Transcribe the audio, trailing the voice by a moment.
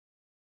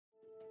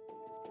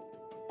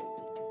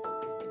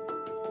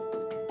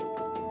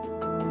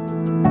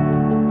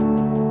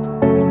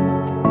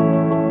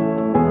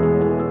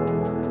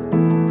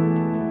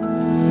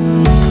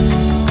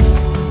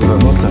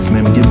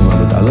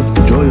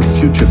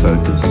Future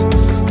Focus.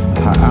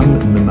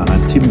 Ha'am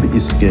mema'atim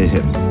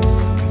be'iskehem.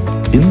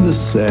 In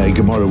this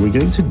Gemara, we're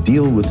going to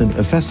deal with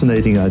a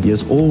fascinating idea.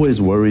 It's always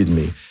worried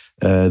me.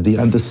 The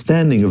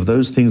understanding of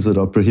those things that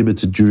are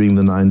prohibited during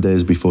the 9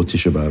 days before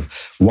Tisha B'Av.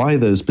 Why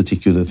those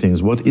particular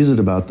things? What is it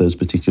about those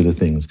particular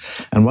things?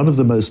 And one of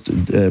the most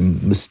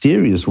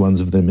mysterious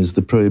ones of them is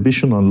the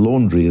prohibition on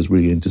laundry, as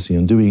we're going to see,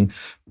 on doing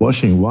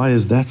washing. Why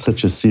is that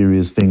such a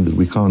serious thing that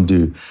we can't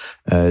do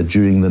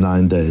during the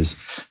 9 days?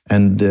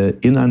 And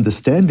in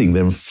understanding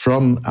them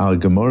from our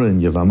Gemara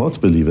in Yevamot,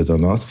 believe it or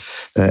not,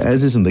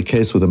 as is in the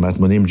case with the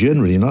Matmonim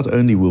generally, not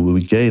only will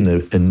we gain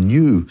a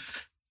new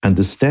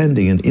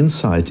understanding and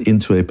insight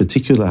into a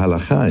particular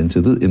halakha,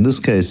 in this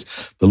case,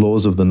 the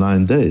laws of the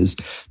 9 days,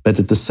 but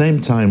at the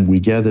same time, we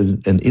gather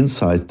an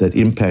insight that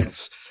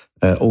impacts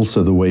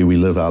also the way we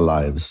live our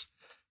lives.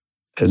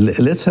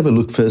 Let's have a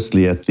look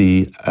firstly at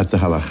the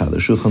halakha. The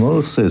Shulchan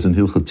Aruch says in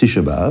Hilchot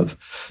Tisha B'Av,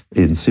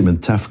 in Siman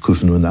Taf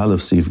Kuf Nun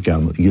Aleph Sif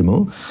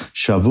Gimel,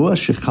 Shavua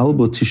Shechal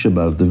Bo Tisha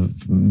B'Av,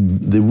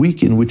 the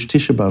week in which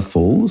Tisha B'Av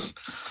falls,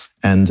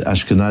 and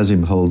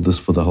Ashkenazim hold this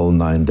for the whole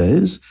 9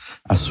 days.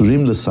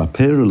 Asurim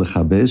lesaper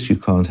lechabes, you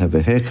can't have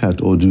a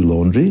haircut or do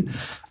laundry.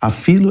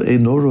 Afilu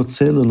eino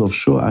rotzeh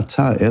lelovsho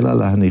ata ela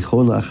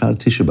lahanicho la'achar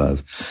Tisha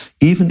B'Av.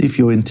 Even if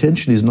your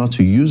intention is not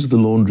to use the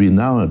laundry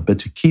now, but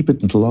to keep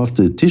it until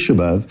after Tisha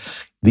B'Av,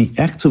 the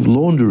act of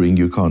laundering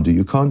you can't do.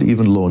 You can't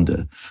even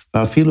launder.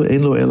 Afilu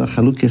eino ela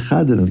chaluk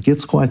echad, and it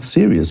gets quite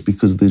serious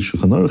because the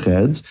Shulchan Aruch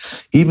adds,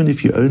 even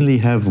if you only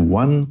have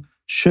one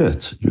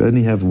shirt, you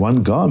only have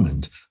one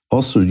garment,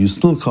 also, you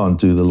still can't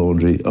do the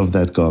laundry of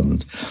that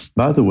garment.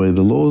 By the way,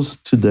 the laws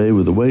today,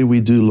 with the way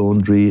we do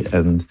laundry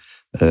and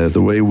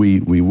the way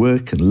we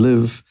work and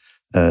live,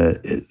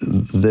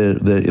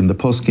 in the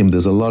poskim,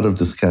 there's a lot of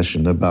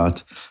discussion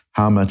about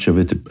how much of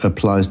it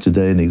applies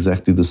today in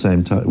exactly the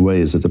same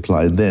way as it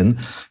applied then.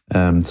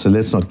 So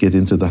let's not get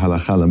into the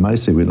halakha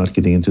l'maaseh. We're not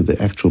getting into the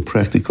actual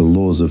practical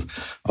laws of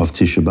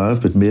Tisha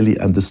B'Av, but merely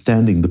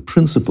understanding the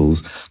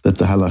principles that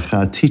the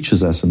halakha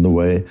teaches us and the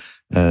way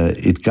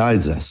it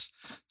guides us.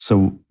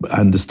 So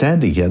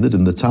understanding here that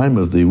in the time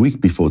of the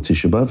week before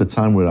Tisha B'Av, a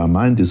time where our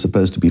mind is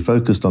supposed to be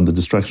focused on the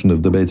destruction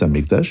of the Beit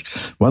HaMikdash,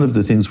 one of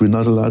the things we're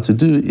not allowed to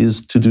do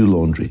is to do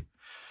laundry.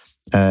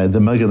 The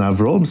Magen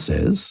Avraham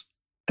says,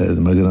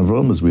 the Magen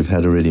Avraham, as we've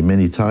had already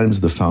many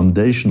times, the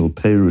foundational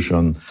Perush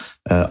on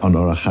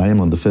Orach Chaim,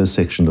 on the first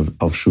section of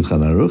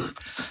Shulchan Aruch,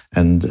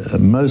 and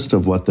most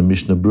of what the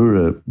Mishnah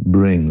Brura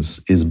brings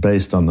is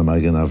based on the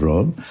Magen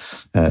Avraham.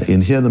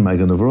 In here, the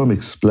Magen Avraham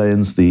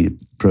explains the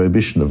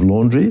prohibition of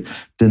laundry,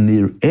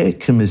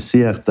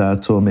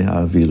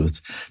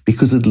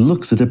 because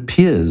it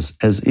appears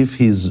as if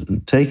he's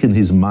taken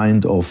his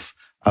mind off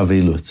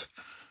Avilut,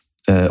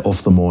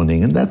 off the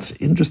morning. And that's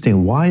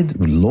interesting. Why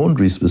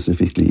laundry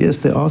specifically? Yes,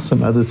 there are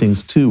some other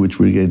things too, which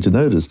we're going to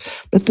notice,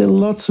 but there are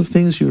lots of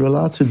things you're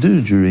allowed to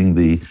do during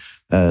the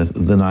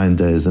 9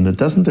 days, and it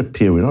doesn't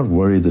appear, we're not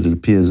worried that it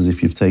appears as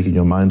if you've taken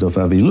your mind off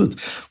Avilut.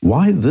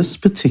 Why this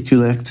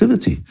particular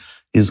activity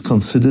is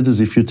considered as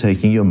if you're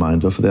taking your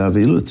mind off the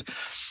Avilut?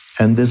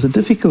 And there's a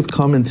difficult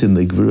comment in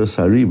the Gvuras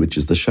Hari, which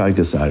is the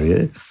Shaigas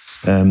Aryeh,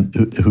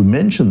 who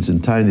mentions in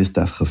Tainis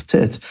Daf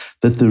Chavtet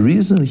that the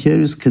reason here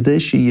is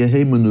Kadeshi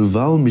Yehe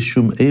Menuval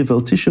Mishum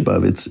Evel Tisha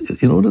B'Av. It's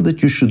in order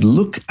that you should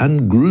look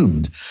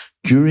ungroomed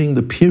during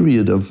the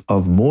period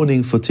of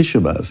mourning for Tisha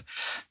B'Av.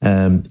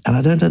 And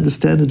I don't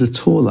understand it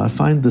at all. I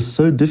find this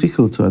so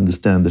difficult to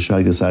understand, the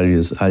Shaigas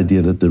Aryeh's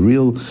idea that the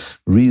real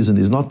reason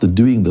is not the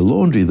doing the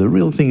laundry. The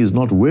real thing is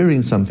not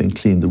wearing something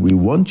clean, that we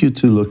want you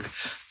to look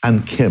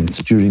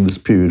unkempt during this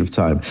period of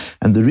time.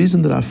 And the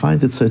reason that I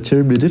find it so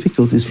terribly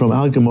difficult is from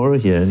our Gemara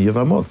here in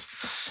Yevamot.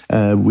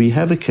 We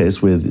have a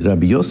case where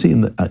Rabbi Yossi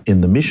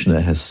in the Mishnah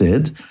has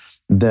said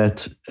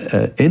that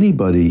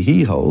anybody,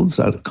 he holds,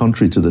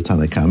 contrary to the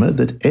Tanakama,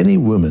 that any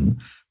woman,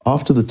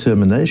 after the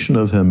termination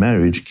of her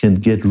marriage, can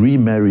get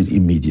remarried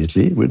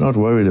immediately. We're not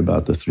worried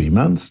about the 3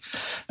 months,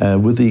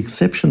 with the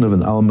exception of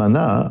an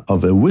almanah,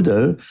 of a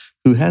widow,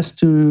 who has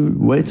to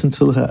wait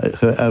until her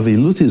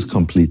avilut is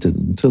completed,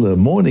 until her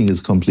mourning is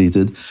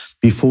completed,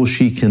 before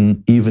she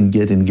can even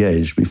get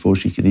engaged, before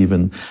she can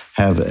even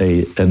have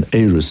an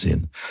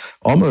erusin.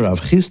 Omer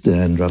Rav Chisda,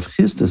 and Rav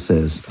Chisda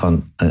says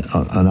on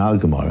our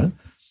Gemara,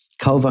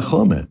 Kal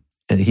Vachomer,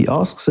 and he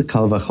asks a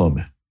Kal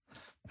Vachomer,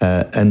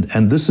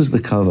 and this is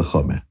the Kal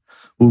Vachomer.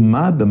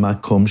 Uma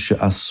b'makom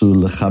she'asur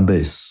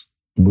lechabes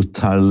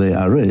mutar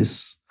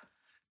le'ares.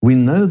 We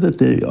know that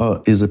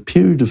there is a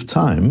period of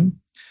time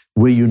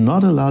where you're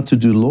not allowed to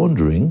do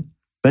laundering,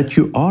 but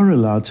you are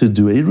allowed to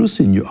do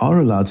erusin. You are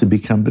allowed to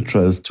become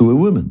betrothed to a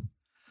woman.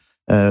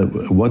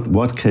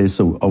 What case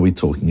are we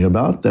talking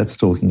about? That's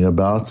talking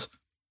about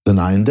the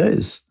 9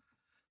 days.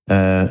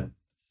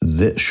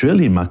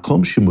 Surely,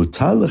 makom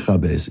shemutar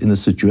lechabes, in a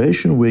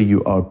situation where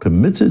you are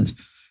permitted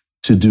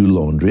to do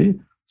laundry,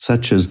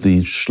 such as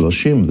the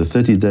shloshim, the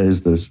 30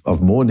 days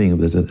of mourning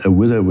that a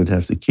widow would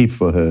have to keep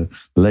for her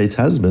late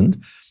husband,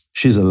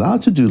 She's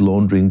allowed to do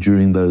laundering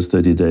during those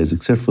 30 days,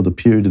 except for the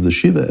period of the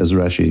Shiva, as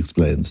Rashi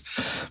explains.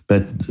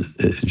 But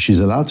she's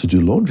allowed to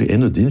do laundry.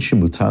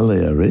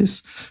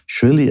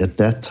 Surely at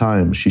that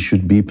time she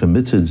should be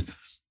permitted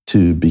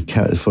to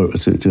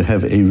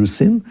have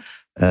Erusin.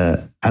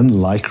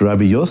 Unlike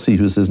Rabbi Yossi,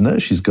 who says, no,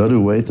 she's got to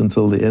wait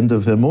until the end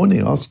of her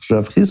mourning. Asks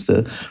Rav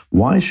Chisda,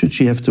 why should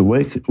she have to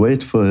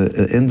wait for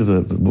the end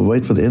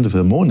of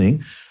her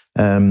mourning?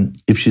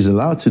 If she's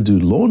allowed to do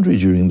laundry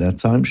during that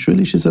time,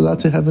 surely she's allowed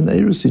to have an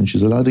erusin.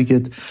 She's allowed to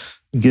get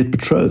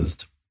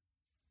betrothed.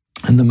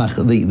 And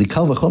the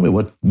Kal Vachomer,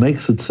 what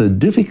makes it so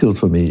difficult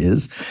for me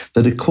is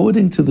that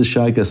according to the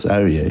Shagas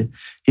Aryeh,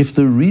 if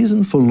the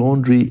reason for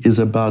laundry is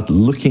about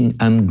looking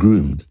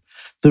ungroomed,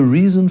 the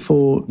reason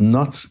for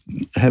not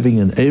having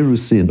an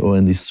erusin or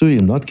an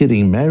nisuyim, not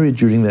getting married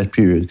during that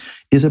period,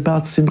 is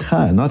about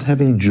simcha, not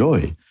having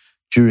joy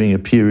during a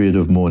period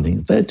of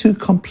mourning. They're two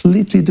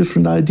completely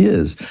different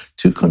ideas,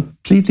 two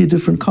completely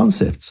different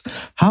concepts.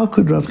 How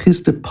could Rav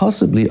Chisda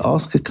possibly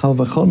ask a Kal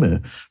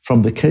Vachomer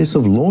from the case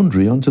of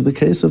laundry onto the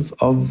case of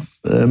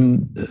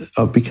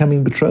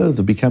becoming betrothed,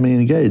 of becoming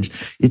engaged?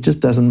 It just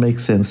doesn't make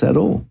sense at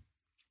all.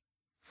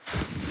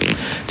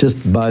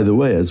 Just by the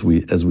way, as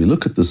we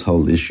look at this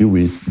whole issue,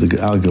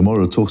 our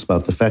Gemara talks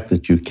about the fact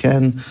that you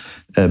can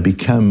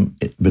become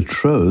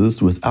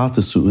betrothed without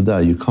a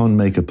su'udah. You can't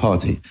make a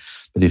party.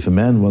 But if a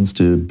man wants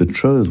to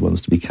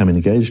become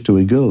engaged to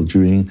a girl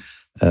during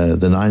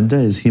the 9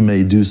 days, he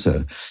may do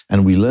so.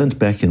 And we learned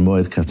back in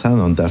Moed Katan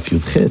on Daf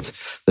Yud Chet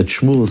that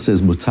Shmuel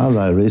says, Mutar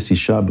la'ares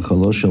isha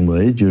b'chol shel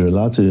moed, you're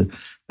allowed to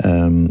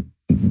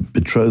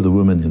betroth a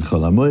woman in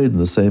Chol HaMoed, and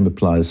the same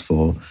applies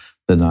for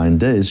the 9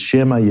 days.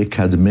 Shema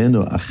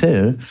yekadmeno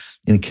acher,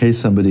 in case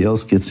somebody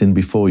else gets in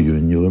before you.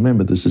 And you'll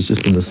remember, this is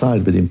just an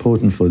aside, but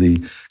important for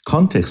the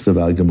context of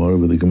our Gemara,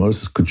 where the Gemara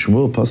says, could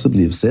Shmuel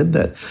possibly have said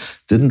that?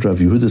 Didn't Rav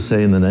Yehuda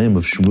say in the name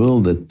of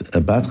Shmuel that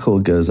a bat kol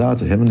goes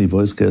out, a heavenly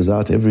voice goes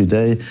out every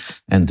day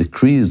and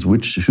decrees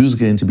who's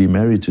going to be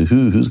married to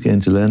who's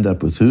going to land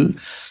up with who?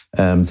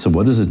 So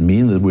what does it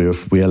mean that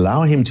we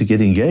allow him to get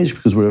engaged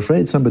because we're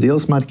afraid somebody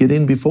else might get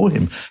in before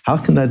him? How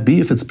can that be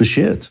if it's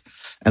b'shert?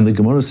 And the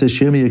Gemara says,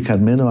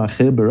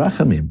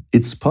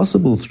 it's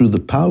possible through the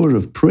power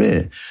of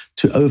prayer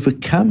to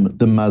overcome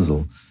the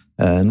mazel.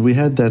 And we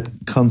had that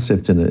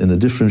concept in a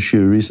different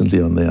shiur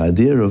recently on the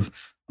idea of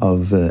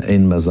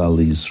Ein Mazal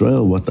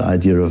Yisrael, what the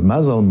idea of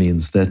mazal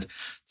means, that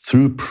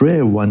through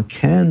prayer one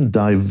can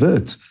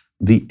divert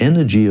the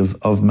energy of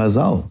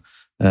mazal.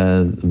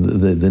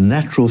 The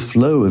natural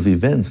flow of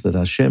events that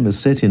Hashem has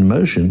set in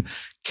motion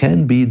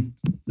can be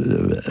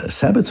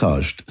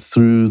sabotaged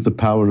through the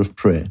power of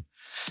prayer.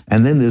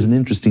 And then there's an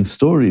interesting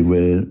story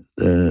where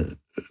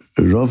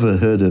Rava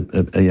heard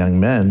a young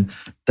man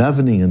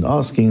davening and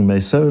asking, may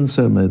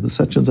so-and-so, may the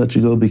such and such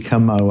a girl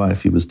become my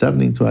wife. He was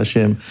davening to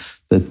Hashem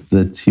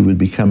that he would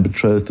become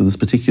betrothed to this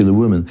particular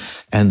woman.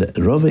 And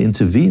Rava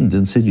intervened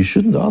and said, you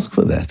shouldn't ask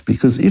for that,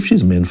 because if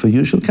she's meant for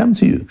you, she'll come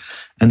to you.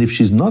 And if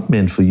she's not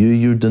meant for you,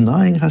 you're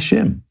denying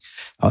Hashem.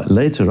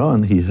 Later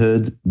on, he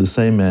heard the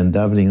same man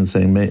davening and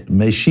saying,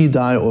 may she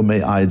die or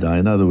may I die.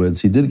 In other words,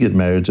 he did get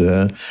married to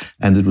her,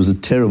 and it was a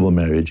terrible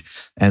marriage.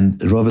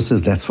 And Rava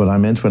says, that's what I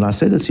meant when I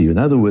said it to you. In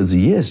other words,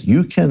 yes,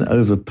 you can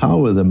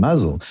overpower the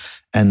mazel.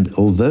 And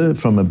although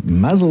from a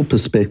mazel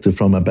perspective,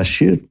 from a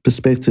bashir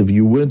perspective,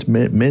 you weren't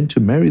meant to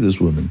marry this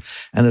woman,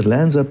 and it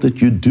lands up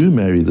that you do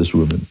marry this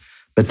woman,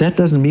 but that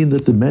doesn't mean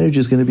that the marriage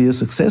is going to be a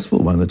successful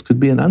one. It could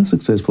be an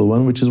unsuccessful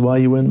one, which is why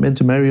you weren't meant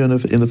to marry her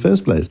in the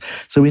first place.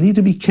 So we need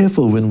to be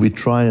careful when we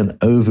try and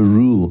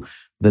overrule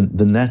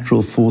the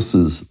natural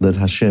forces that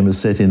Hashem has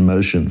set in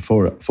motion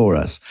for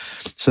us.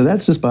 So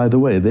that's just by the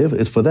way.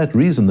 It's for that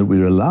reason that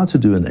we're allowed to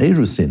do an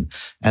erusin.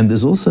 And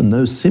there's also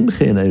no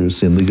simcha in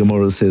erusin. The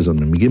Gemara says on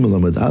Mem Gimel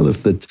Amud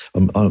Aleph that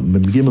on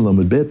Mem Gimel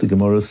Amud Bet, the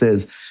Gemara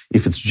says,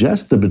 if it's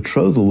just the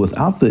betrothal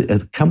without the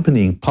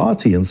accompanying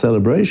party and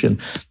celebration,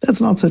 that's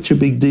not such a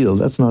big deal.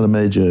 That's not a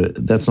major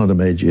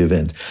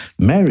event.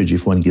 Marriage,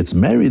 if one gets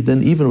married,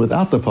 then even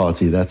without the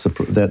party, that's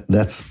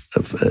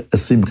a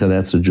simcha,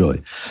 that's a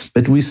joy.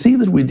 But we see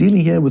that we're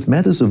dealing here with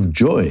matters of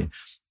joy,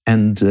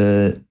 and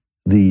the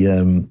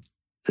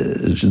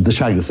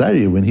Shagas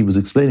Aryeh, when he was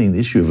explaining the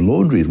issue of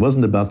laundry, it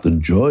wasn't about the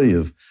joy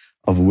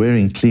of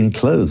wearing clean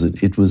clothes.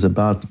 It was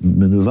about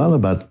menuval,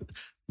 about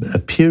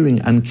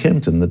appearing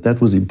unkempt, and that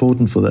was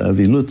important for the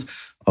avilut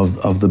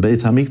of the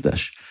Beit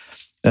HaMikdash.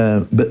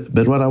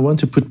 But what I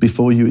want to put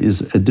before you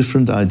is a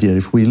different idea.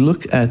 If we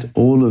look at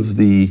all of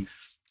the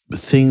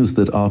things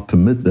that are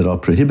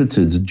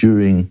prohibited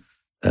during,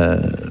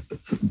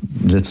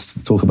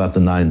 let's talk about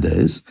the 9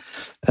 days,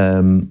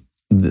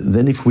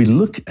 then if we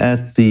look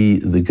at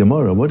the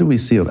Gemara, what do we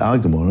see of our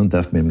Gemara on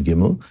Daf Mem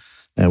Gimel?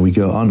 And we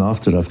go on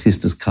after Rav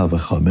Chisda's Kal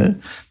Vachomer.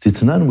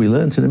 Titzanan, we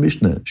learned in the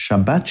Mishnah,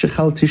 Shabbat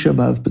shechal Tisha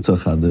B'Av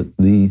b'tocha,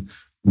 the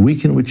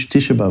week in which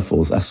Tisha B'Av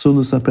falls, Asur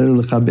l'saper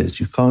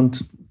l'chabes, you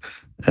can't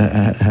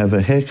have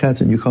a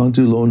haircut and you can't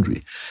do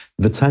laundry.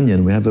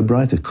 V'tanyan, we have a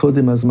brighter,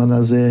 Kodim Azman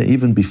Hazeh,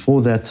 even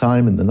before that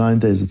time, in the 9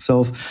 days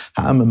itself,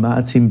 Ha'am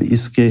ma'atim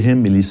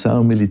b'iskehem milisa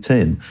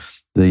u'militein.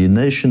 The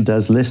nation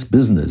does less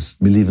business,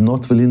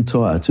 milivnot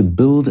v'lintoa, to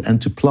build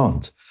and to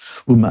plant.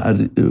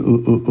 U'ma'arsin,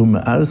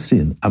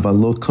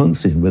 avalo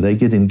konsin, where they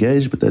get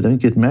engaged but they don't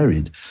get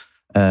married.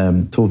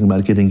 Talking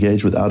about get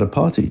engaged without a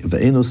party.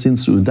 Ve'enosin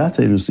su'udat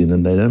erusin,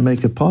 and they don't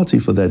make a party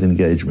for that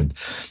engagement.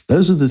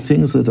 Those are the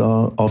things that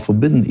are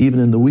forbidden even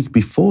in the week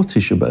before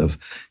Tisha B'Av,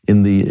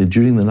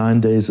 during the 9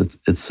 days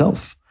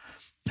itself.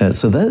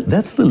 So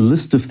that's the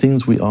list of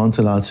things we aren't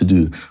allowed to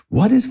do.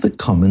 What is the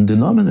common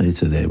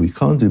denominator there? We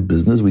can't do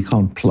business, we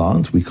can't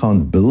plant, we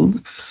can't build,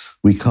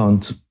 we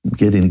can't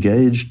get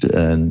engaged,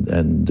 and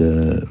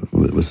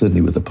we're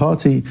certainly with a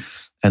party,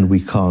 and we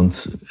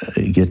can't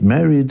get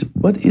married.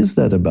 What is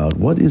that about?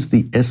 What is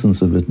the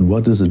essence of it, and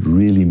what does it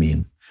really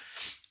mean?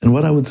 And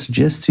what I would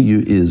suggest to you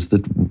is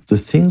that the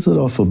things that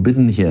are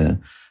forbidden here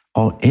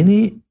are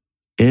any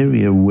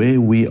area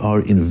where we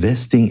are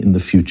investing in the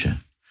future,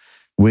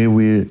 where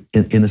we're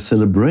in a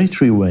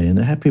celebratory way, in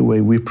a happy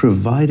way, we're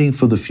providing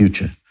for the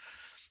future.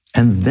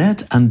 And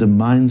that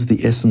undermines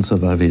the essence of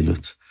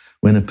Avilut.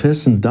 When a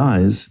person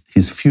dies,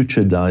 his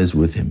future dies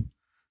with him.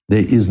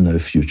 There is no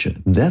future.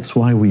 That's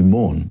why we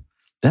mourn.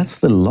 That's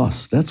the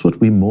loss. That's what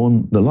we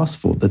mourn the loss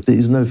for, that there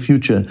is no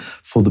future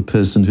for the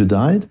person who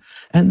died,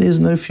 and there's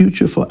no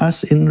future for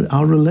us in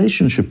our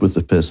relationship with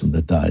the person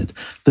that died.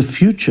 The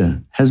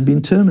future has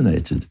been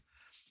terminated.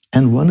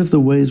 And one of the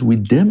ways we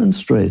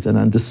demonstrate an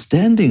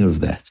understanding of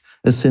that,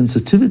 a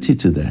sensitivity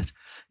to that,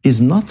 is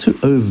not to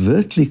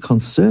overtly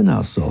concern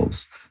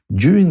ourselves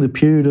during the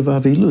period of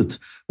Avilut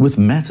with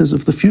matters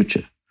of the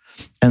future.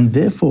 And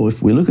therefore,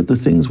 if we look at the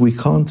things we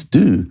can't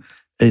do,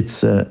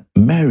 it's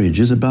marriage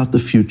is about the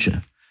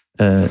future.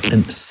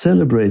 And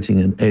celebrating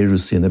an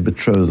erusin, a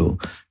betrothal,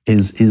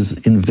 is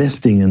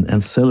investing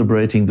and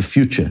celebrating the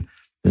future.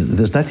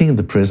 There's nothing in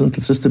the present,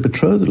 it's just a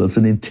betrothal, it's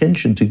an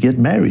intention to get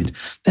married.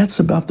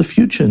 That's about the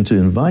future, and to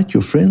invite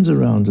your friends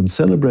around and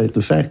celebrate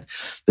the fact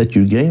that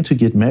you're going to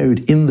get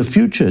married in the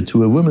future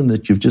to a woman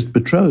that you've just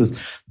betrothed.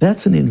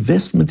 That's an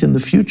investment in the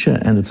future,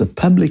 and it's a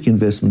public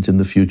investment in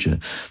the future.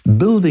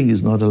 Building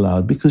is not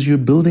allowed because you're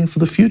building for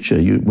the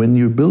future. When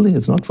you're building,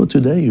 it's not for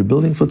today, you're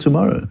building for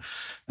tomorrow.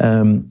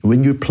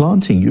 When you're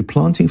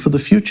planting for the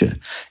future.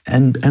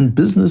 And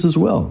business as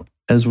well.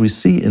 As we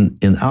see in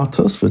our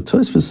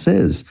Tosfos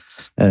says,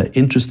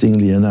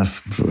 interestingly enough,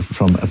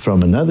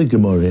 from another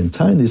Gemara in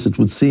Tainis, it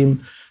would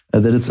seem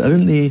that it's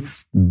only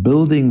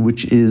building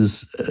which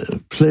is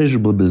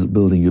pleasurable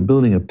building. You're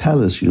building a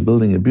palace, you're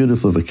building a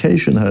beautiful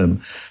vacation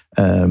home,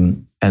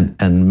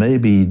 and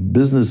maybe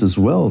business as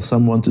well.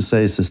 Some want to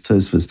say, says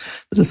Tosfos,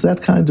 that it's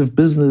that kind of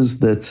business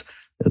that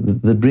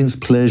brings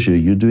pleasure.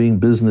 You're doing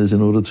business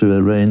in order to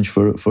arrange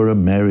for a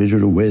marriage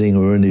or a wedding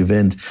or an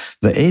event.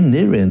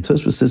 And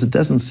Tosfos says, it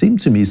doesn't seem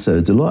to me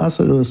so.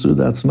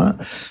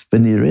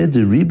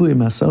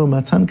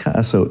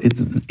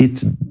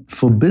 It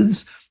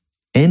forbids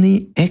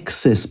any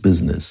excess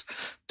business.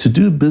 To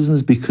do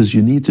business because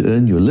you need to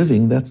earn your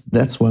living,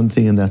 that's one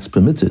thing, and that's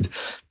permitted.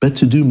 But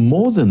to do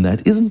more than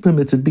that isn't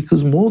permitted,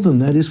 because more than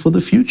that is for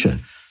the future.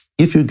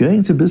 If you're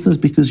going to business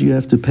because you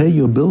have to pay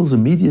your bills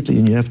immediately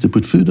and you have to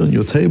put food on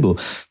your table,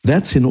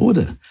 that's in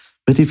order.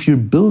 But if you're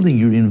building,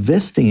 you're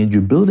investing, and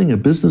you're building a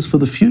business for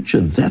the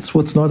future, that's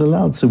what's not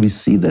allowed. So we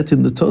see that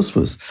in the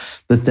Tosfos,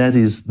 that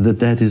is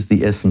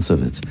the essence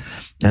of it.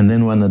 And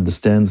then one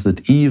understands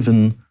that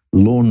even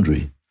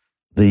laundry,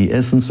 the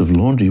essence of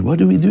laundry,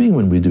 what are we doing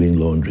when we're doing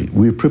laundry?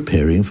 We're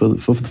preparing for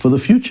the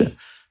future.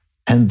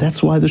 And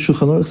that's why the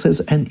Shulchan Aruch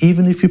says, and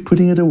even if you're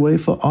putting it away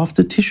for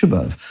after Tisha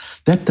B'Av,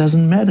 that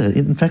doesn't matter.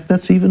 In fact,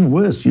 that's even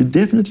worse. You're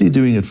definitely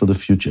doing it for the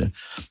future.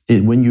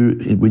 When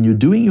you're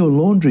doing your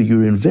laundry,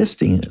 you're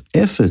investing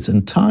effort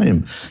and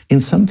time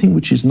in something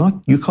which is not,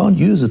 you can't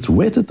use. It's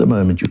wet at the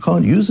moment. You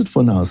can't use it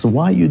for now. So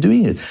why are you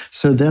doing it?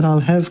 So that I'll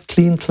have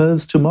clean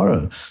clothes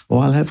tomorrow,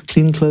 or I'll have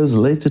clean clothes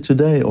later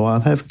today, or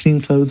I'll have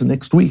clean clothes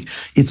next week.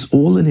 It's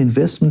all an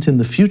investment in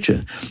the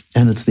future.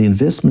 And it's the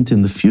investment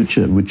in the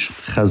future which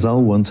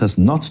Chazal wants us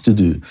not to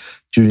do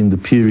during the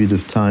period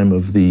of time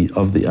of the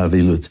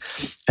Avilut.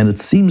 And it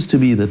seems to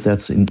be that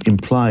that's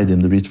implied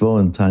in the Ritvo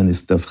and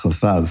Tainis Daf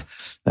Chavav,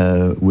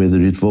 where the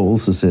Ritvo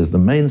also says the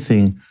main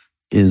thing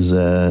is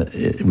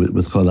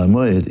with Chol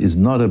HaMoed is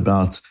not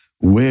about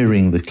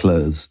wearing the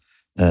clothes.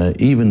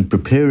 Even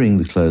preparing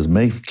the clothes,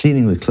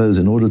 cleaning the clothes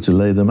in order to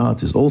lay them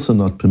out is also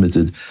not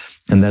permitted.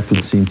 And that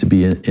would seem to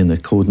be in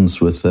accordance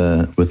with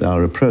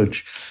our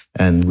approach.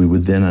 And we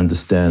would then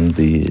understand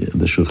the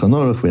Shulchan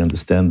Aruch, we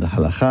understand the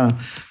Halacha,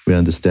 we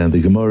understand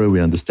the Gemara,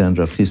 we understand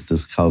Rav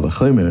Chisda's Kal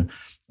Vachomer,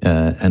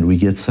 and we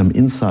get some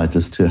insight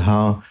as to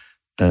how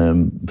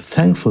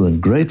thankful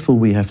and grateful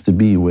we have to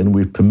be when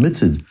we're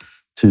permitted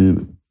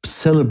to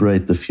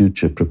celebrate the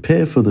future,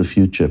 prepare for the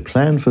future,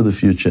 plan for the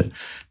future,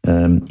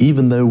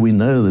 even though we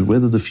know that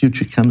whether the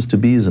future comes to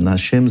be is in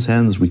Hashem's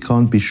hands, we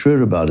can't be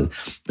sure about it.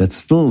 But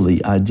still,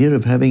 the idea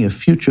of having a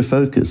future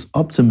focus,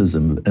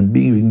 optimism, and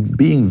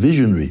being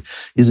visionary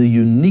is a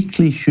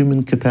uniquely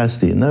human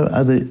capacity. No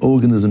other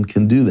organism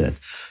can do that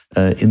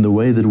in the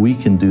way that we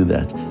can do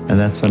that. And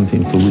that's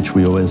something for which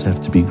we always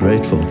have to be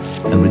grateful,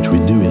 and which we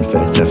do, in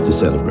fact, have to to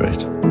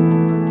celebrate.